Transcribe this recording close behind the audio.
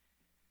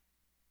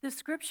The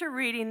scripture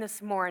reading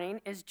this morning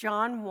is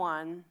John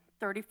 1,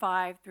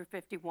 35 through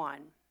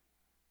 51.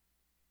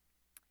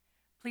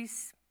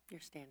 Please, you're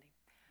standing.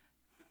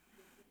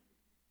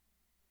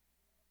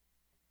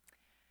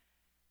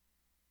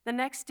 The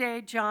next day,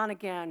 John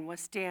again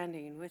was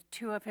standing with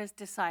two of his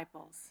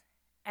disciples,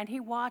 and he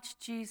watched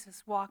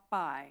Jesus walk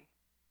by.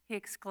 He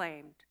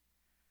exclaimed,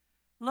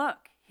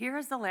 "Look, here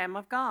is the Lamb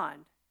of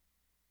God."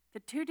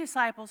 The two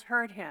disciples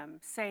heard him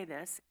say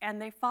this,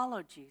 and they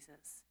followed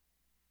Jesus.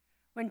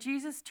 When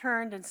Jesus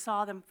turned and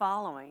saw them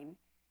following,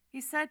 he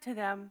said to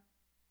them,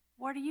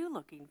 "What are you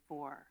looking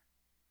for?"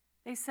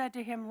 They said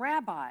to him,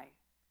 "Rabbi,"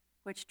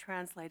 which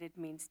translated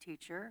means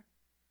teacher,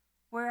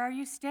 "where are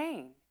you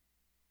staying?"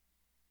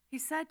 He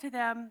said to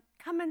them,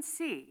 "Come and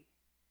see."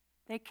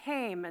 They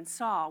came and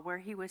saw where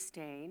he was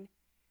staying,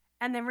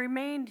 and they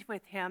remained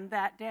with him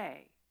that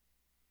day.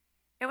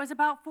 It was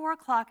about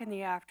 4:00 in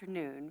the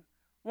afternoon.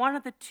 One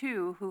of the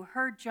two who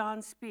heard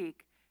John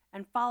speak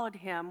and followed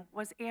him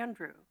was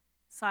Andrew,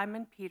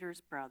 Simon Peter's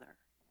brother.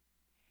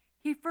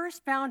 He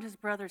first found his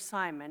brother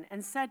Simon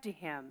and said to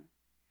him,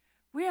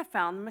 "We have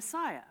found the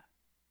Messiah,"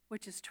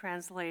 which is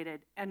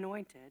translated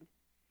anointed.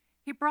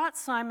 He brought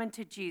Simon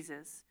to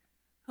Jesus,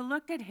 who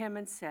looked at him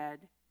and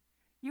said,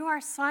 "You are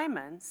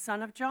Simon,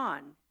 son of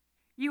John.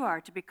 You are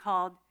to be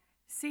called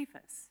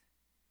Cephas,"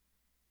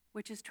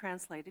 which is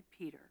translated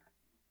Peter.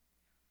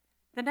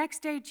 The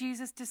next day,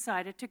 Jesus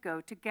decided to go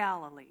to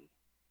Galilee.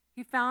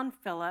 He found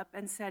Philip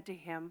and said to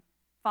him,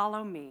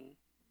 "Follow me."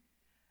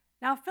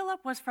 Now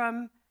Philip was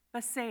from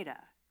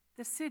Bethsaida,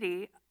 the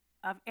city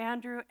of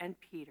Andrew and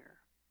Peter.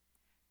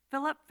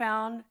 Philip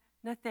found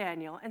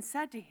Nathanael and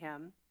said to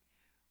him,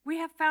 "We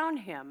have found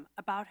him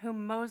about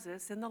whom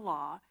Moses in the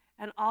law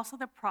and also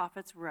the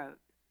prophets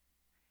wrote,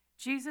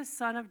 Jesus,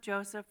 son of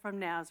Joseph from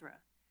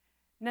Nazareth."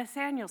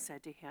 Nathanael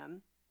said to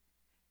him,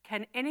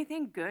 "Can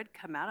anything good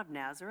come out of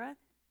Nazareth?"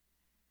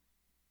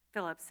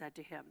 Philip said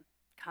to him,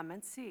 "Come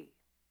and see."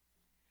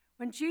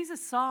 When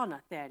Jesus saw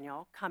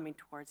Nathanael coming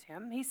towards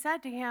him, he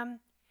said to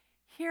him,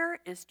 "Here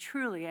is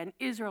truly an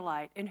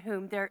Israelite in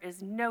whom there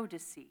is no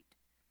deceit."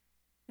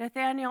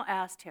 Nathanael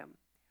asked him,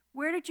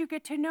 "Where did you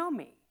get to know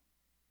me?"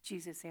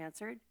 Jesus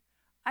answered,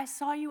 "I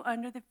saw you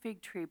under the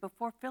fig tree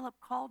before Philip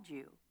called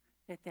you."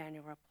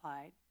 Nathanael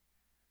replied,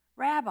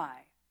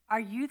 "Rabbi, are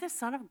you the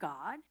Son of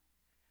God?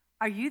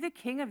 Are you the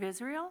King of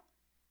Israel?"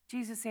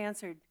 Jesus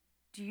answered,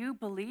 "Do you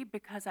believe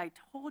because I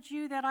told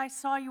you that I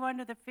saw you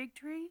under the fig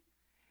tree?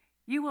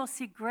 You will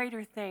see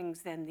greater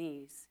things than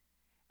these."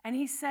 And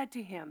he said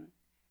to him,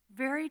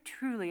 "Very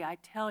truly I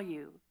tell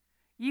you,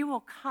 you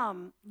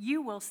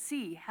will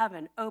see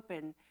heaven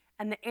open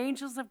and the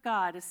angels of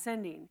God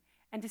ascending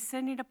and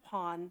descending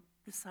upon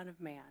the Son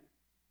of Man."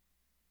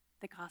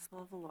 The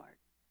Gospel of the Lord.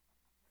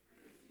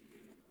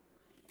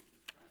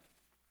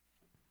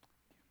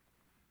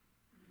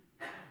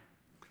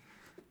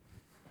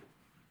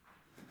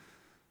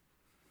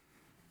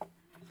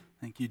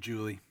 Thank you,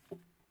 Julie.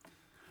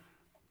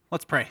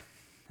 Let's pray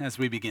as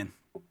we begin.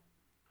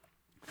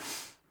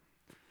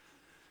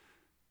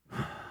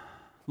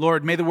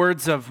 Lord, may the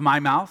words of my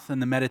mouth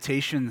and the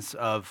meditations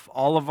of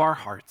all of our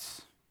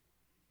hearts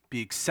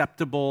be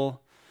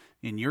acceptable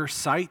in your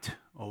sight,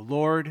 O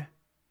Lord,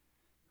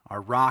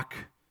 our rock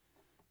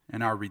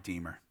and our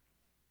Redeemer.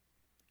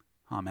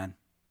 Amen.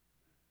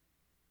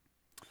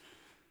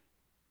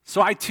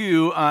 So I,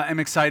 too, am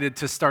excited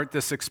to start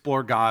this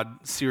Explore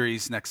God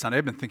series next Sunday.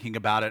 I've been thinking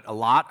about it a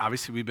lot.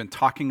 Obviously, we've been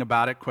talking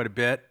about it quite a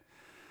bit.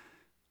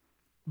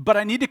 But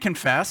I need to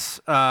confess,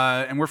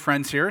 and we're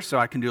friends here, so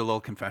I can do a little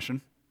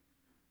confession.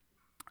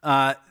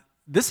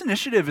 This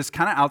initiative is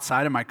kind of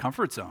outside of my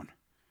comfort zone,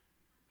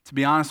 to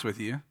be honest with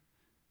you.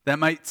 That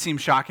might seem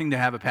shocking to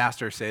have a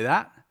pastor say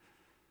that.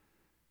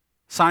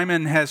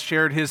 Simon has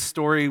shared his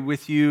story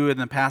with you in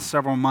the past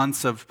several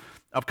months of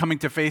coming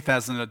to faith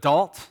as an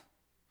adult.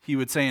 He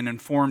would say an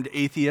informed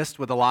atheist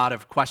with a lot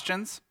of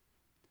questions.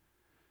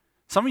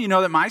 Some of you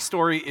know that my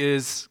story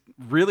is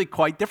really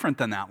quite different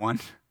than that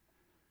one.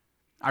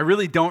 I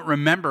really don't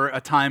remember a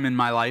time in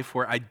my life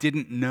where I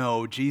didn't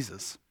know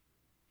Jesus.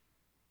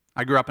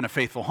 I grew up in a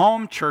faithful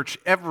home, church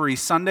every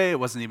Sunday. It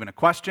wasn't even a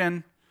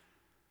question.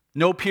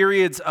 No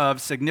periods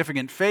of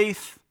significant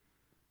faith,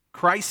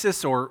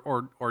 crisis,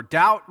 or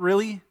doubt,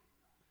 really.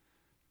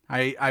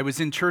 I was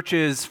in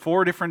churches,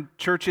 4 different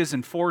churches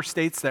in 4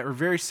 states that were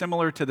very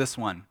similar to this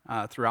one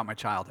throughout my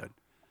childhood.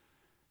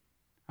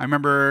 I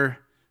remember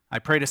I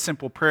prayed a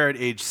simple prayer at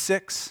age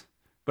 6,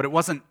 but it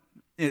wasn't,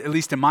 at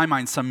least in my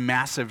mind, some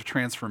massive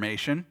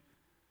transformation.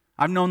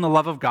 I've known the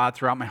love of God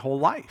throughout my whole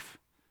life.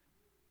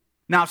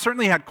 Now, I've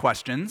certainly had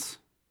questions.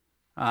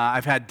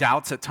 I've had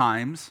doubts at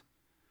times,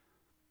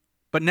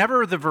 but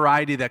never the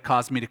variety that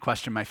caused me to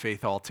question my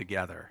faith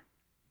altogether.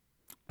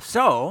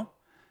 So,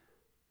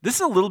 this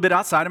is a little bit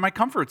outside of my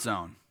comfort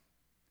zone,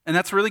 and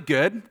that's really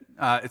good.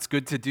 It's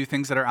good to do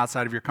things that are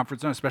outside of your comfort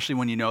zone, especially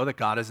when you know that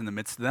God is in the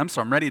midst of them,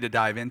 so I'm ready to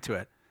dive into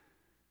it.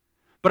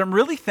 But I'm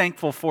really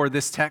thankful for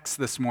this text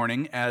this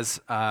morning as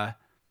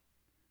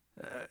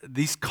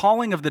These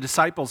calling of the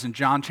disciples in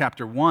John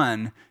chapter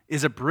 1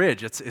 is a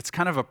bridge. It's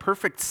kind of a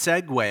perfect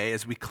segue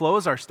as we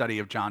close our study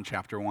of John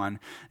chapter 1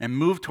 and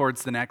move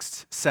towards the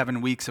next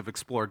 7 weeks of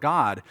Explore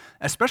God,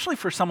 especially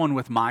for someone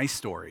with my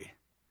story.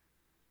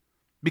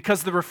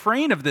 Because the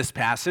refrain of this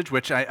passage,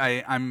 which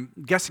I'm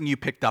guessing you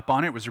picked up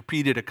on, it was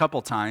repeated a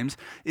couple times,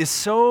 is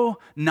so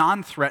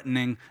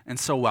non-threatening and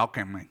so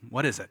welcoming.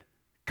 What is it?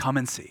 Come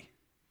and see.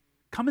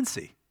 Come and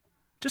see.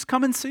 Just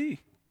come and see.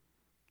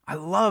 I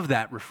love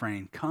that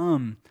refrain.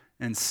 Come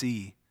and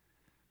see.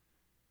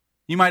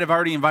 You might have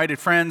already invited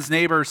friends,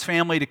 neighbors,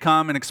 family to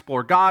come and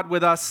explore God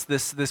with us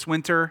this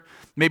winter.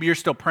 Maybe you're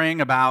still praying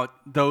about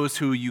those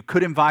who you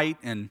could invite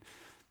and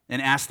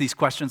ask these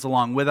questions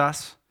along with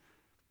us.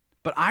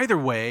 But either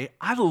way,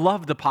 I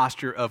love the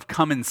posture of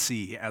come and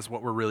see as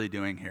what we're really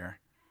doing here.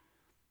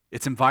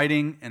 It's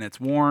inviting, and it's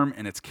warm,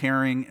 and it's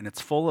caring, and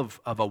it's full of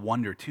a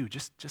wonder too.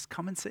 Just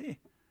come and see.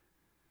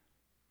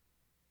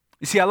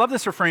 You see, I love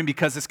this refrain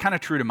because it's kind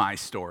of true to my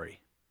story.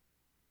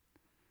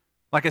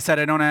 Like I said,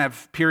 I don't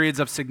have periods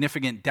of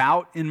significant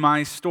doubt in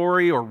my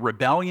story or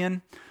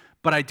rebellion,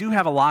 but I do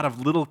have a lot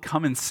of little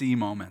come and see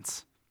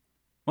moments.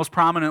 Most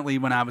prominently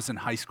when I was in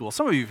high school.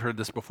 Some of you have heard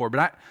this before,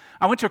 but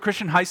I went to a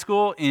Christian high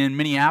school in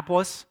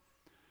Minneapolis,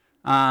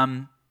 but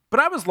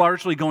I was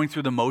largely going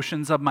through the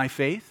motions of my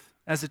faith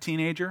as a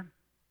teenager.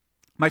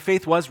 My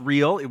faith was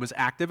real, it was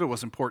active, it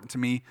was important to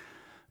me,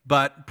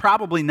 but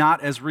probably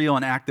not as real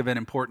and active and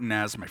important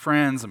as my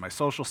friends and my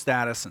social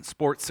status and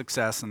sports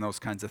success and those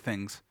kinds of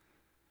things.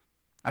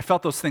 I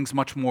felt those things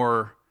much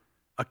more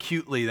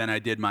acutely than I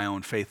did my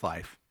own faith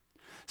life.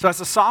 So as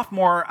a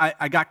sophomore,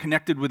 I got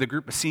connected with a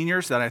group of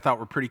seniors that I thought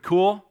were pretty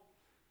cool,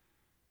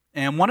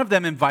 and one of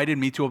them invited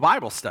me to a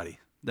Bible study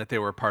that they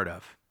were a part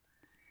of.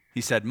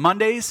 He said,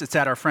 Mondays, it's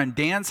at our friend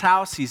Dan's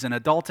house. He's an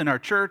adult in our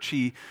church.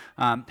 He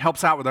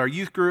helps out with our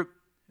youth group.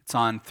 It's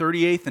on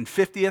 38th and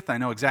 50th. I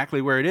know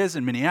exactly where it is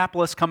in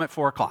Minneapolis. Come at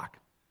 4 o'clock.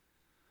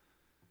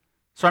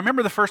 So I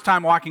remember the first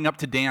time walking up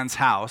to Dan's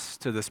house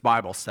to this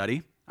Bible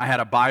study. I had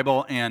a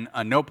Bible and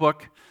a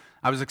notebook.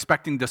 I was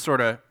expecting to sort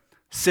of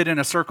sit in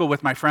a circle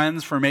with my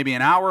friends for maybe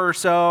an hour or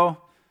so,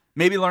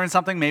 maybe learn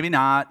something, maybe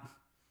not,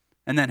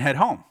 and then head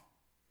home.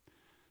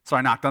 So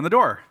I knocked on the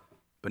door,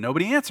 but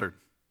nobody answered.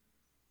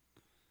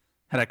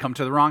 Had I come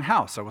to the wrong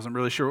house? I wasn't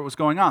really sure what was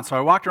going on. So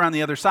I walked around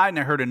the other side and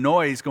I heard a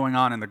noise going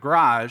on in the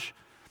garage.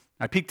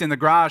 I peeked in the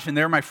garage, and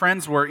there my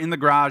friends were in the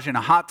garage in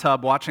a hot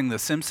tub watching The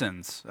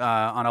Simpsons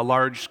on a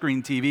large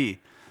screen TV.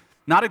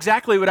 Not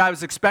exactly what I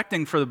was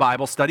expecting for the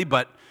Bible study,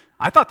 but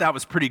I thought that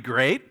was pretty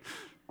great.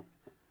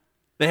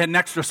 They had an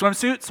extra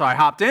swimsuit, so I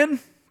hopped in.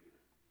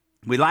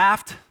 We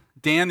laughed.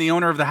 Dan, the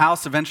owner of the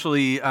house,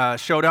 eventually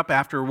showed up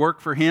after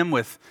work for him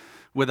with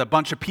a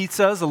bunch of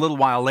pizzas. A little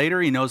while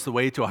later, he knows the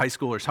way to a high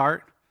schooler's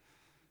heart.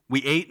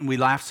 We ate and we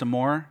laughed some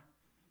more.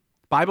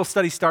 Bible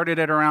study started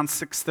at around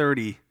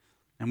 6:30.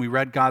 And we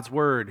read God's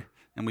word,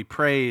 and we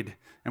prayed,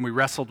 and we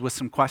wrestled with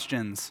some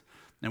questions,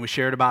 and we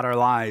shared about our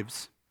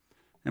lives.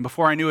 And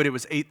before I knew it, it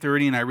was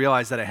 8:30, and I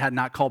realized that I had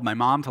not called my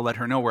mom to let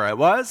her know where I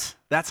was.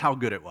 That's how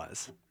good it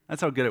was.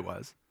 That's how good it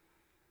was.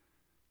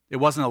 It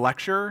wasn't a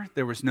lecture.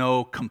 There was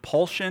no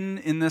compulsion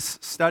in this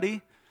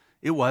study.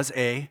 It was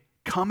a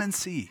come and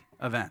see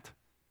event.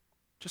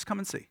 Just come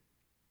and see.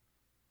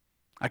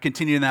 I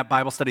continued in that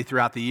Bible study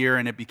throughout the year,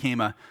 and it became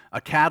a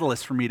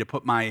catalyst for me to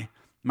put my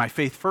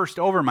faith first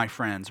over my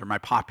friends or my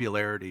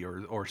popularity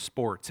or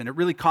sports. And it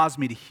really caused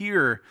me to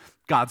hear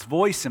God's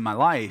voice in my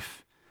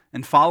life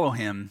and follow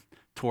him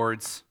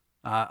towards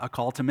a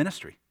call to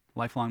ministry,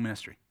 lifelong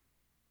ministry.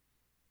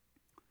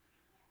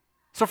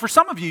 So for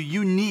some of you,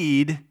 you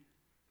need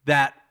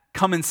that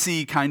come and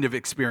see kind of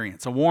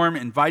experience, a warm,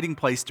 inviting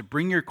place to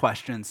bring your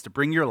questions, to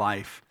bring your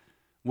life,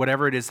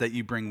 whatever it is that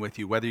you bring with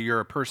you, whether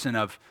you're a person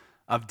of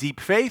deep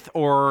faith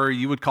or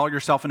you would call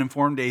yourself an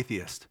informed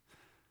atheist.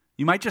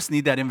 You might just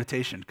need that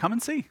invitation. Come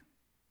and see.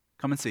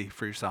 Come and see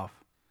for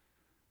yourself.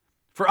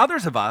 For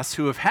others of us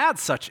who have had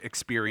such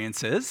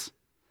experiences,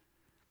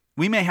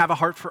 we may have a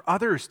heart for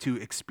others to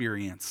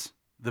experience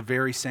the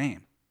very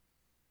same.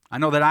 I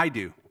know that I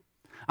do.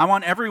 I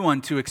want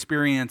everyone to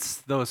experience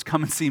those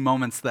come and see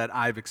moments that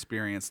I've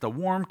experienced, a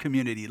warm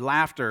community,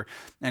 laughter,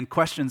 and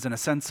questions and a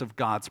sense of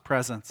God's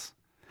presence.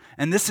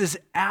 And this is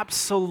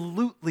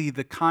absolutely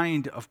the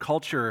kind of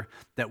culture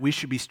that we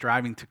should be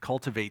striving to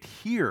cultivate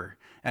here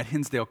at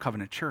Hinsdale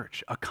Covenant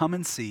Church, a come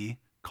and see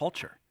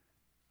culture.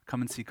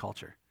 Come and see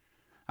culture.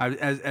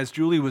 As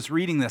Julie was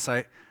reading this,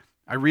 I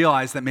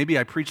realized that maybe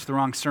I preached the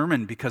wrong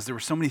sermon because there were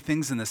so many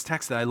things in this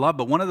text that I love,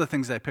 but one of the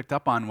things that I picked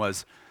up on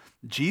was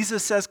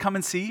Jesus says come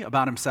and see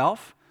about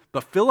himself,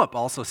 but Philip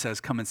also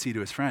says come and see to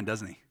his friend,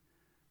 doesn't he?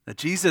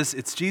 That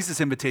it's Jesus'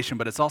 invitation,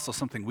 but it's also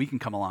something we can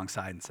come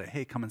alongside and say,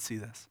 hey, come and see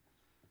this.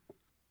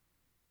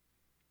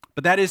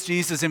 But that is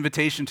Jesus'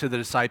 invitation to the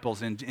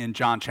disciples in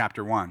John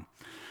chapter 1.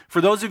 For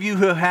those of you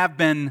who have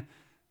been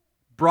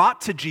brought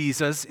to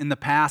Jesus in the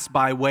past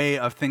by way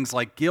of things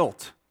like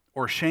guilt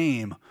or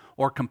shame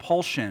or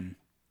compulsion,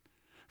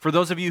 for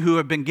those of you who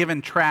have been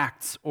given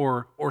tracts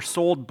or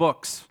sold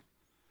books,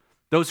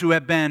 those who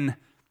have been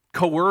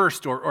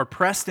coerced or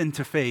pressed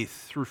into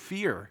faith through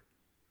fear,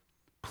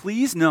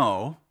 please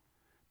know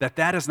that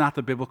that is not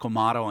the biblical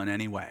model in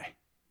any way.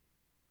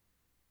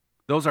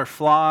 Those are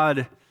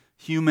flawed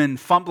human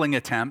fumbling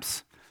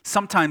attempts,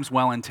 sometimes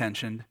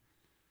well-intentioned,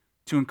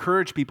 to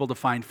encourage people to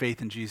find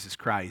faith in Jesus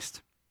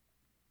Christ.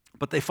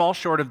 But they fall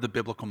short of the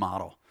biblical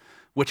model,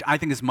 which I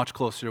think is much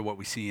closer to what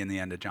we see in the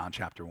end of John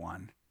chapter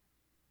 1.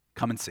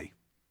 Come and see.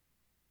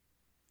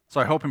 So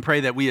I hope and pray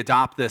that we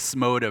adopt this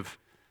mode of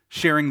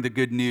sharing the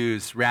good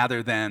news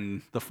rather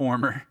than the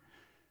former.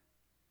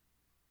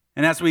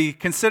 And as we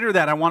consider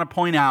that, I want to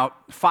point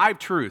out 5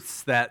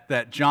 truths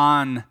that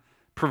John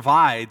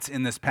provides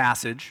in this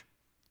passage,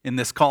 in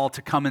this call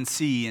to come and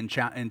see in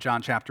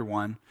John chapter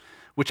 1,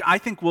 which I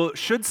think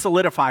should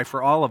solidify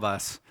for all of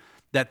us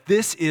that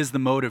this is the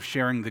mode of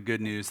sharing the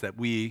good news that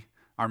we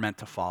are meant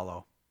to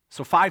follow.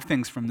 So 5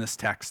 things from this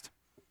text.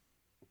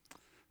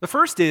 The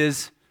first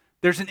is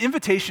there's an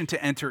invitation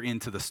to enter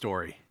into the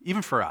story,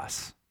 even for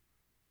us.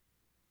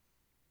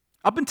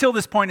 Up until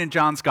this point in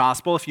John's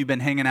gospel, if you've been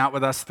hanging out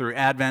with us through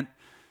Advent,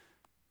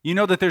 you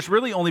know that there's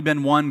really only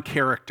been one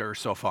character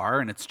so far,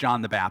 and it's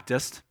John the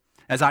Baptist.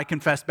 As I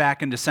confessed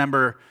back in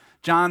December,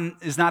 John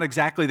is not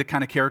exactly the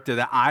kind of character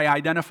that I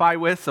identify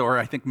with, or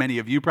I think many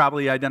of you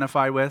probably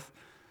identify with,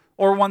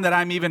 or one that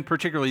I'm even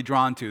particularly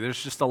drawn to.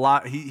 There's just a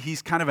lot,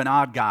 he's kind of an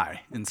odd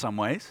guy in some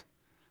ways.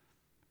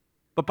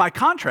 But by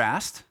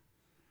contrast,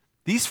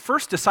 these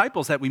first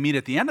disciples that we meet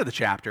at the end of the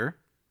chapter,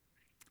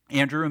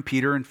 Andrew and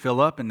Peter and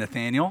Philip and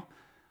Nathaniel,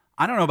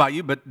 I don't know about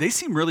you, but they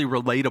seem really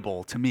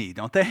relatable to me,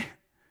 don't they?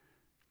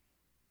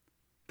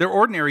 They're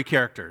ordinary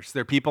characters.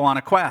 They're people on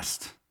a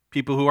quest,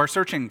 people who are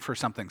searching for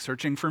something,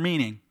 searching for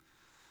meaning.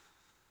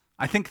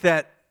 I think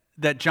that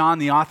John,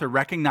 the author,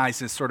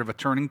 recognizes sort of a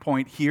turning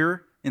point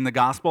here in the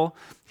gospel.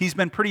 He's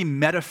been pretty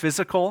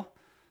metaphysical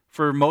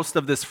for most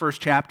of this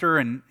first chapter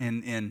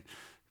in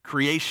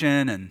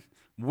creation and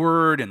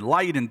word and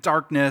light and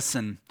darkness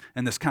and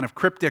this kind of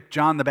cryptic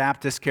John the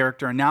Baptist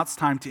character. And now it's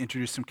time to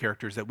introduce some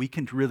characters that we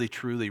can really,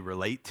 truly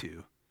relate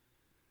to.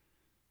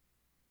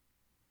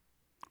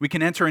 We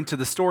can enter into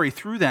the story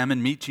through them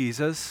and meet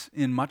Jesus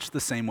in much the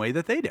same way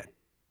that they did.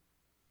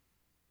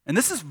 And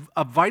this is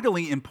a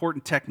vitally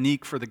important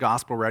technique for the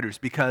gospel writers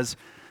because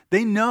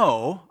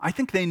I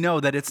think they know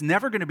that it's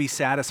never going to be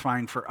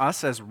satisfying for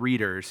us as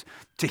readers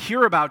to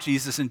hear about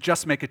Jesus and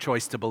just make a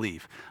choice to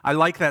believe. I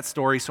like that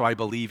story, so I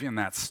believe in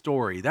that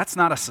story. That's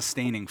not a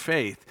sustaining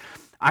faith.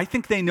 I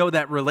think they know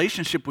that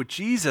relationship with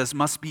Jesus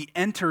must be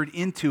entered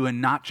into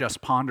and not just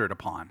pondered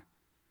upon.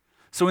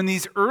 So in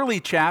these early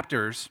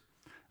chapters,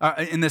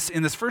 in this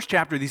first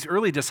chapter, these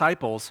early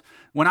disciples,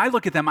 when I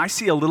look at them, I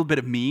see a little bit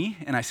of me,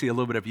 and I see a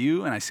little bit of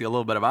you, and I see a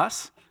little bit of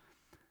us.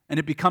 And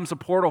it becomes a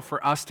portal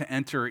for us to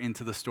enter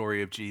into the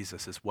story of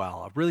Jesus as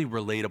well, a really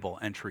relatable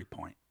entry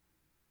point.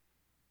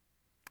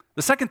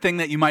 The second thing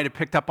that you might have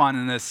picked up on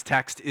in this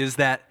text is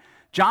that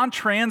John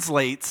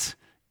translates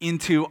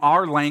into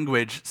our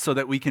language so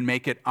that we can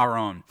make it our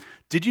own.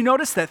 Did you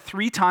notice that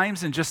 3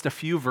 times in just a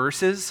few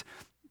verses,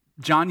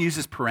 John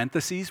uses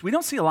parentheses? We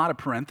don't see a lot of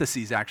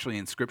parentheses actually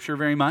in Scripture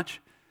very much.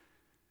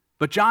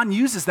 But John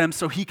uses them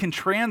so he can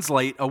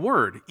translate a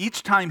word.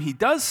 Each time he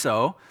does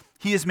so,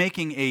 he is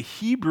making a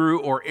Hebrew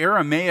or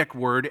Aramaic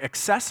word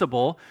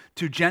accessible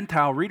to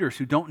Gentile readers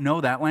who don't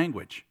know that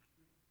language.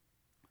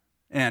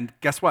 And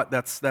guess what?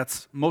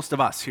 That's most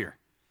of us here.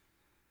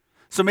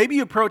 So maybe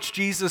you approach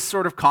Jesus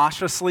sort of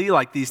cautiously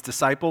like these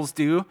disciples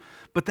do,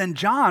 but then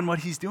John, what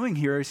he's doing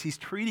here is he's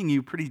treating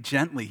you pretty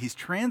gently. He's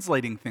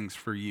translating things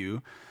for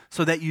you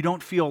so that you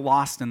don't feel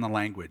lost in the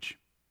language.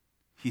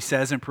 He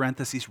says in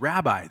parentheses,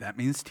 Rabbi, that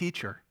means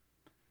teacher.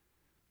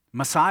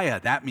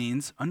 Messiah, that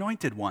means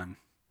anointed one.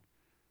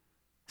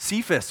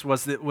 Cephas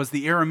was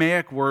the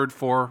Aramaic word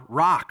for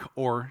rock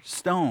or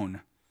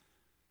stone.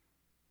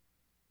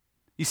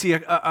 You see,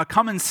 a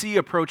come and see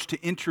approach to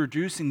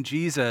introducing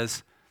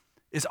Jesus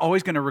is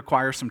always going to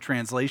require some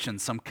translation,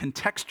 some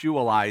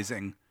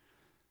contextualizing,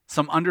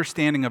 some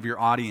understanding of your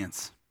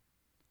audience,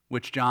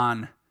 which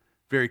John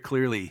very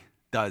clearly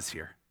does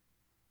here.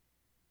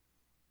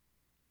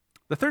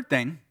 The third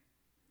thing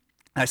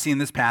I see in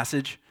this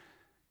passage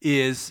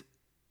is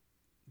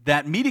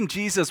that meeting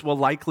Jesus will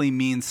likely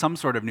mean some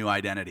sort of new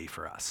identity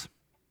for us.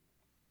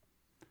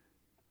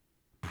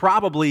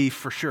 Probably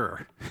for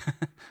sure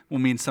will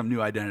mean some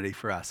new identity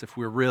for us if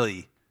we're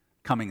really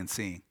coming and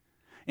seeing.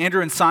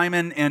 Andrew and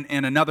Simon and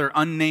another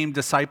unnamed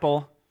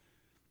disciple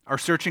are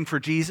searching for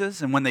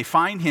Jesus, and when they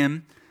find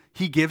him,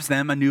 he gives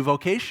them a new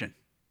vocation,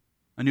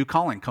 a new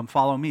calling. Come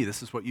follow me.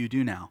 This is what you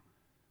do now.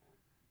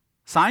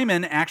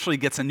 Simon actually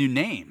gets a new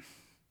name.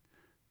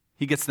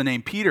 He gets the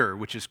name Peter,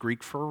 which is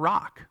Greek for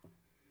rock.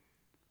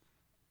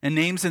 And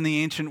names in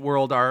the ancient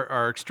world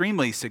are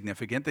extremely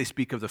significant. They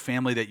speak of the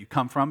family that you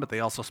come from, but they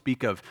also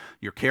speak of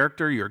your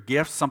character, your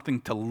gifts,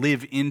 something to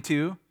live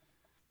into.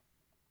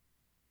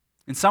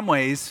 In some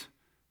ways,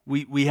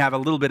 we have a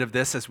little bit of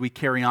this as we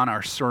carry on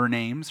our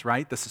surnames,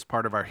 right? This is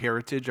part of our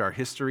heritage, our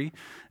history,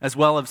 as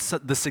well as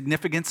the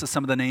significance of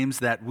some of the names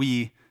that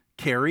we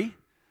carry.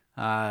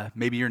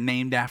 Maybe you're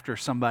named after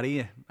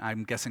somebody.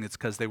 I'm guessing it's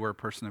because they were a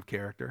person of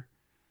character.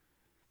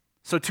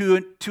 So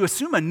to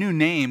assume a new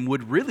name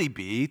would really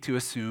be to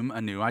assume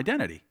a new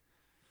identity.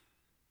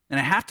 And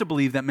I have to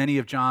believe that many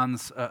of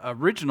John's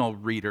original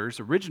readers,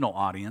 original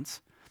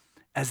audience,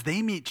 as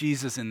they meet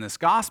Jesus in this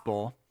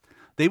gospel,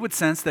 they would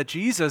sense that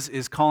Jesus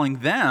is calling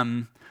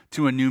them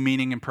to a new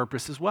meaning and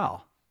purpose as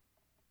well.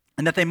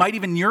 And that they might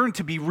even yearn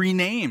to be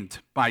renamed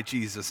by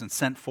Jesus and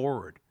sent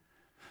forward.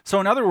 So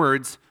in other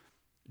words,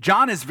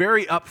 John is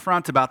very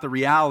upfront about the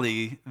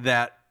reality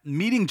that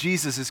meeting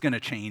Jesus is going to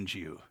change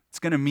you. It's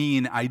going to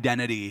mean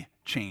identity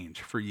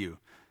change for you.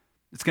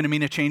 It's going to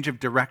mean a change of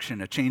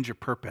direction, a change of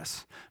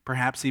purpose,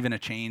 perhaps even a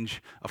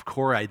change of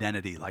core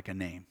identity like a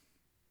name.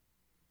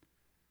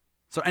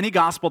 So any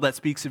gospel that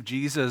speaks of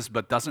Jesus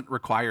but doesn't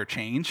require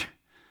change,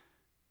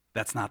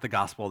 that's not the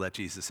gospel that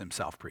Jesus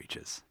himself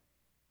preaches.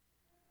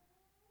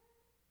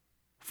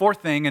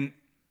 Fourth thing,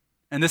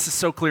 and this is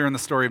so clear in the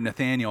story of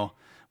Nathanael,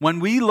 when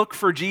we look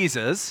for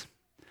Jesus,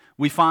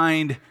 we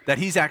find that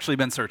he's actually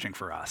been searching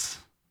for us.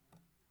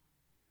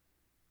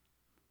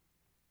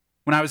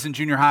 When I was in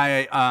junior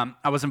high,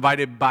 I was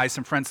invited by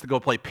some friends to go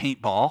play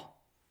paintball.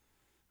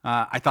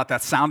 I thought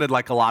that sounded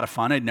like a lot of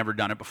fun. I'd never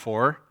done it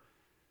before.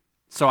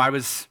 So I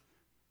was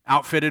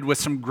outfitted with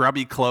some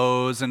grubby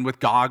clothes and with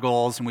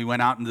goggles, and we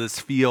went out into this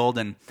field,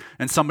 and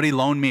somebody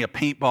loaned me a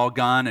paintball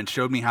gun and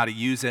showed me how to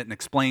use it and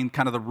explained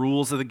kind of the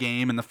rules of the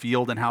game in the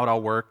field and how it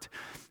all worked.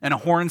 And a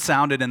horn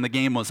sounded and the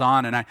game was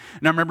on, and I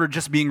remember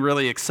just being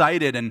really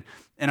excited, and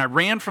I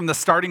ran from the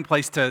starting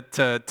place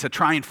to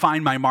try and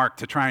find my mark,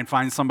 to try and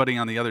find somebody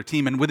on the other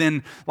team. And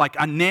within like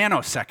a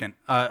nanosecond,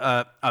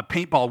 a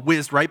paintball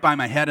whizzed right by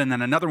my head, and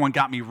then another one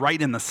got me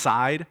right in the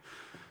side.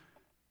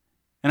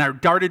 And I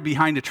darted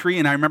behind a tree,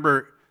 and I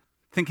remember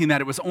thinking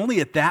that it was only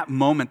at that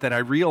moment that I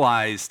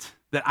realized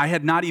that I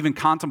had not even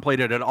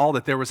contemplated at all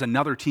that there was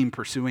another team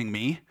pursuing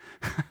me.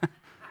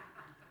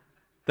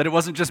 That it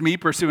wasn't just me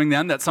pursuing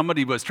them, that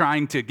somebody was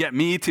trying to get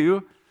me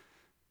too.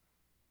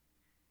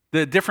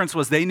 The difference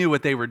was they knew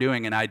what they were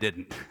doing and I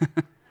didn't.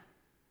 And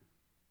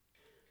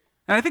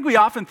I think we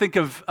often think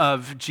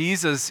of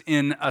Jesus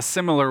in a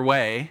similar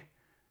way.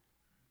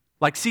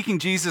 Like seeking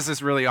Jesus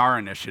is really our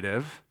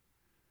initiative.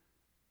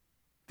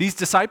 These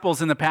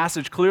disciples in the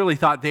passage clearly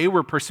thought they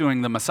were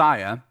pursuing the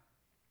Messiah,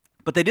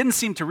 but they didn't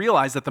seem to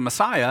realize that the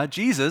Messiah,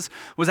 Jesus,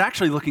 was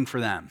actually looking for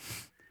them.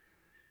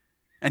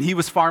 And he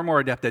was far more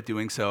adept at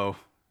doing so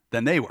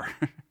than they were.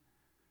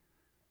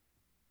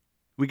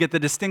 We get the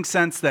distinct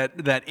sense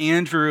that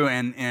Andrew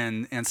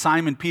and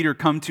Simon Peter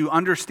come to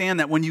understand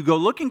that when you go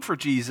looking for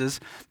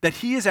Jesus, that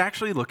he is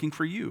actually looking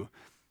for you.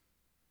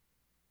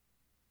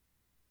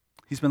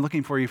 He's been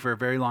looking for you for a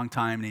very long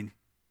time, and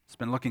he's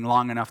been looking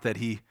long enough that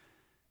he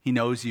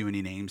knows you and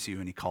he names you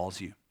and he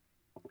calls you.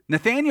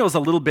 Nathanael is a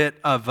little bit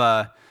of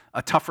a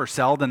tougher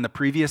sell than the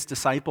previous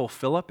disciple,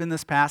 Philip, in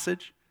this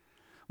passage.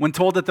 When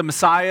told that the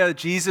Messiah,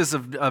 Jesus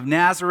of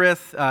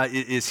Nazareth,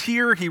 is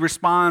here, he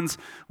responds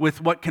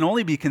with what can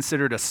only be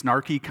considered a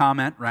snarky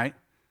comment, right?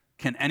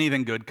 Can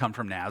anything good come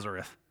from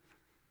Nazareth?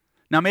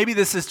 Now, maybe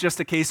this is just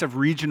a case of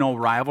regional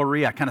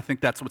rivalry. I kind of think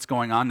that's what's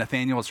going on.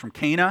 Nathanael is from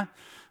Cana,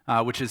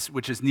 which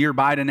is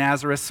nearby to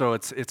Nazareth, so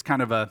it's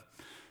kind of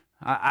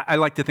I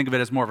like to think of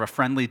it as more of a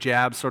friendly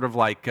jab, sort of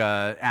like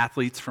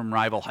athletes from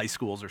rival high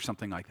schools or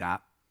something like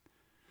that.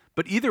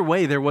 But either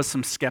way, there was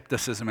some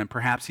skepticism and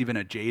perhaps even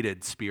a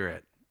jaded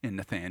spirit in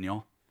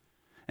Nathanael.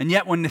 And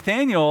yet when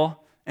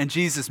Nathanael and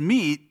Jesus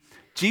meet,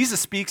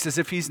 Jesus speaks as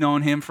if he's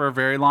known him for a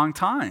very long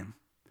time.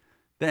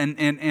 And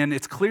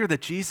it's clear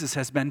that Jesus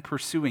has been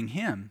pursuing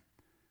him.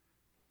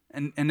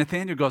 And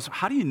Nathanael goes,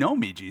 "How do you know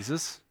me,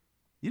 Jesus?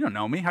 You don't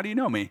know me. How do you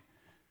know me?"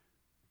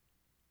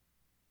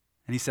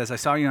 And he says, "I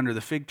saw you under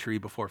the fig tree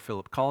before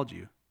Philip called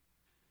you."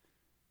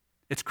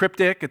 It's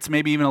cryptic. It's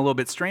maybe even a little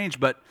bit strange,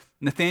 but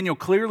Nathanael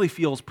clearly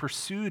feels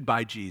pursued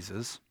by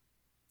Jesus.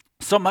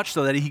 So much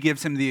so that he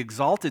gives him the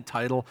exalted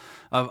title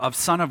of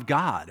Son of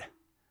God.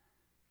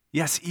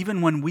 Yes,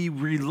 even when we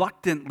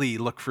reluctantly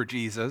look for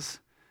Jesus,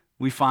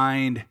 we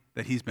find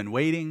that he's been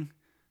waiting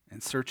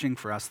and searching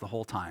for us the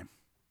whole time.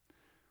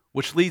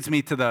 Which leads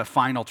me to the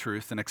final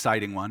truth, an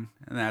exciting one,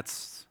 and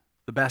that's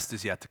the best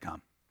is yet to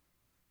come.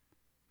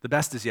 The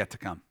best is yet to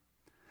come.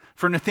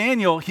 For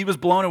Nathanael, he was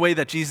blown away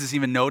that Jesus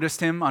even noticed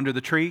him under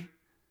the tree,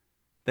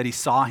 that he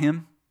saw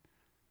him.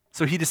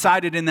 So he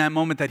decided in that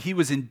moment that he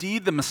was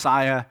indeed the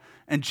Messiah,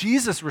 and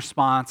Jesus'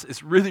 response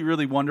is really,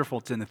 really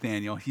wonderful to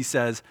Nathanael. He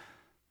says,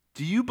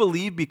 "Do you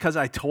believe because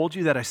I told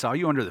you that I saw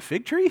you under the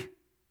fig tree?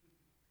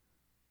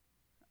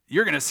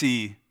 You're going to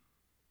see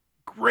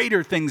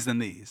greater things than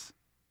these."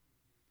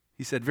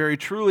 He said, "Very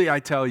truly I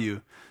tell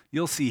you,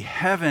 you'll see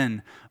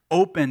heaven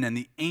open and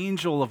the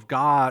angels of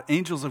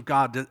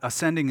God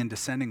ascending and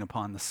descending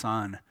upon the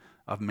Son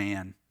of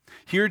Man."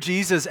 Here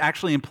Jesus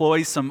actually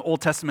employs some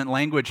Old Testament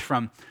language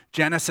from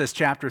Genesis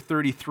chapter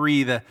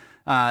 33, the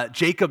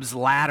Jacob's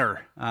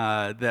ladder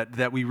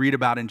that we read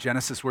about in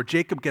Genesis, where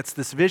Jacob gets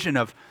this vision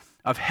of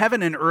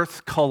heaven and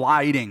earth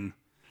colliding.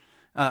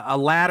 a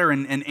ladder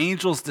and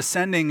angels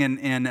descending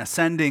and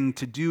ascending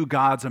to do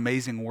God's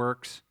amazing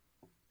works.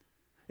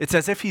 It's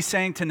as if he's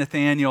saying to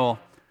Nathanael,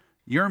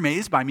 you're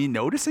amazed by me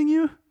noticing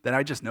you, that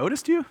I just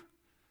noticed you?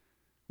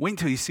 Wait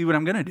until you see what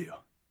I'm going to do.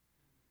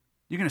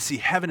 You're going to see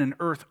heaven and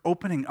earth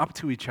opening up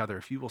to each other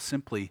if you will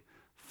simply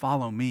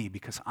follow me,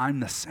 because I'm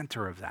the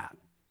center of that.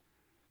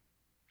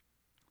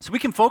 So we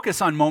can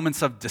focus on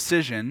moments of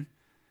decision,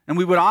 and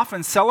we would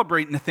often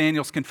celebrate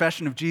Nathanael's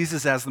confession of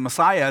Jesus as the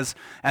Messiah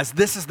as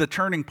this is the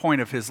turning point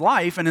of his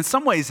life, and in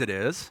some ways it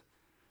is.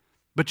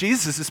 But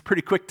Jesus is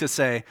pretty quick to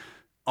say,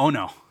 oh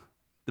no,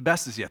 the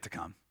best is yet to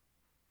come.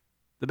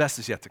 The best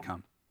is yet to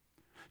come.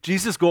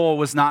 Jesus' goal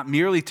was not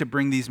merely to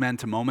bring these men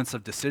to moments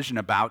of decision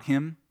about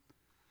him.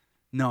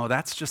 No,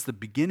 that's just the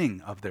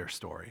beginning of their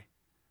story.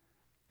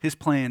 His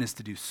plan is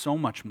to do so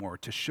much more,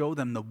 to show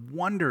them the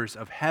wonders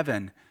of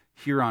heaven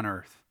here on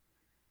earth.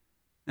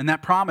 And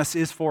that promise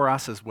is for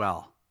us as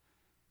well.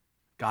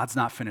 God's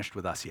not finished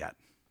with us yet.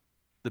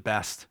 The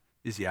best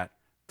is yet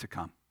to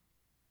come.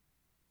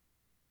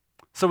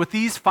 So with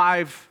these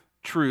 5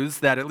 truths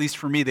that, at least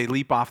for me, they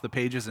leap off the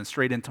pages and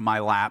straight into my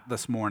lap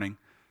this morning,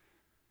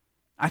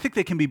 I think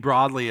they can be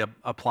broadly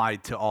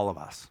applied to all of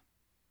us.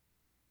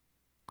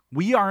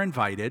 We are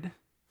invited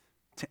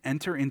to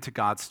enter into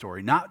God's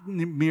story, not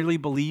merely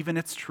believe in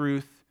its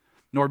truth,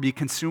 nor be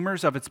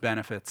consumers of its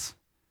benefits,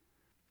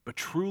 but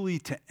truly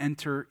to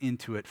enter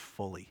into it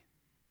fully.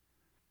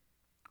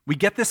 We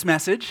get this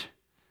message,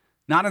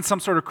 not in some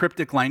sort of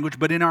cryptic language,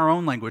 but in our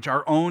own language,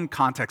 our own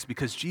context,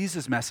 because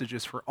Jesus' message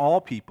is for all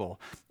people,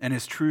 and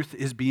his truth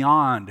is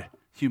beyond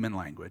human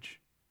language.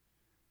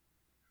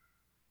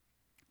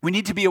 We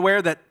need to be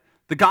aware that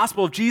the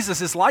gospel of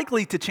Jesus is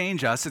likely to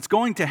change us. It's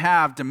going to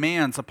have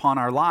demands upon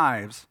our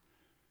lives.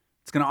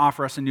 It's going to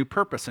offer us a new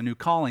purpose, a new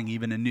calling,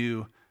 even a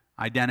new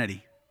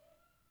identity.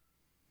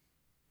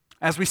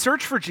 As we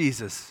search for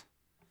Jesus,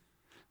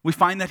 we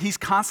find that he's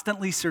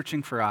constantly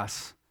searching for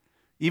us,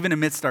 even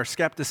amidst our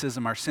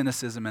skepticism, our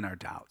cynicism, and our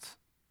doubts.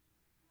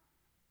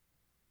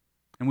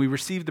 And we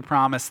receive the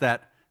promise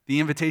that the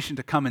invitation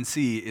to come and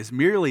see is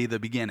merely the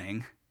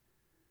beginning,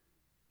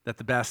 that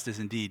the best is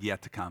indeed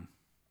yet to come.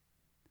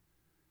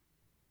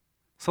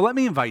 So let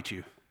me invite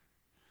you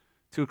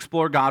to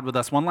explore God with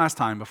us one last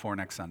time before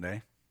next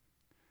Sunday.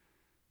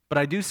 But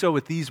I do so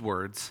with these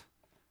words,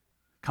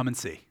 come and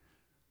see.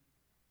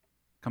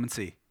 Come and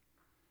see.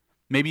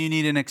 Maybe you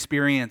need an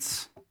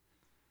experience,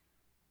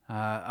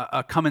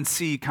 a come and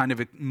see kind of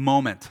a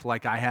moment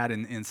like I had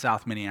in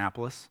South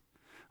Minneapolis,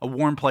 a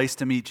warm place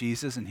to meet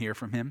Jesus and hear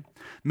from him.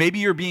 Maybe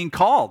you're being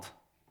called,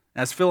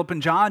 as Philip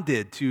and John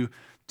did, to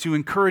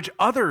encourage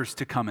others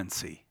to come and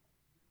see,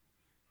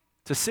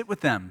 to sit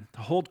with them, to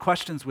hold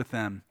questions with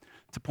them,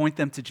 to point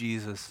them to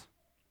Jesus.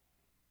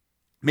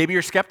 Maybe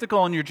you're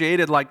skeptical and you're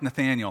jaded like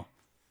Nathanael.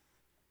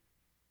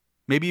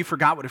 Maybe you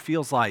forgot what it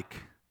feels like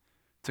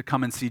to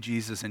come and see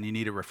Jesus and you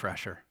need a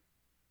refresher.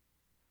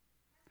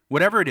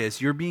 Whatever it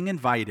is, you're being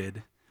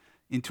invited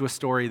into a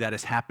story that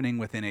is happening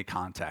within a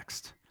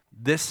context,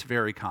 this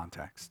very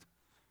context,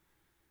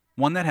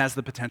 one that has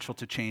the potential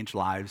to change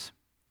lives,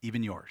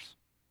 even yours.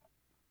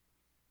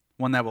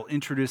 One that will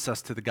introduce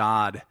us to the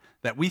God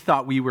that we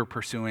thought we were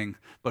pursuing,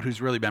 but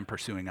who's really been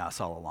pursuing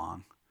us all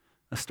along.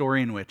 A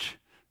story in which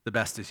the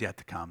best is yet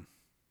to come.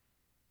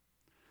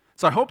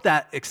 So I hope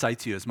that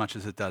excites you as much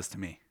as it does to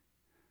me.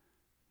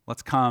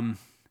 Let's come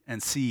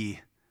and see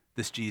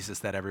this Jesus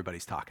that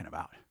everybody's talking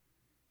about.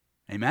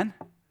 Amen?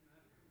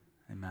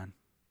 Amen.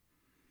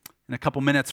 In a couple minutes,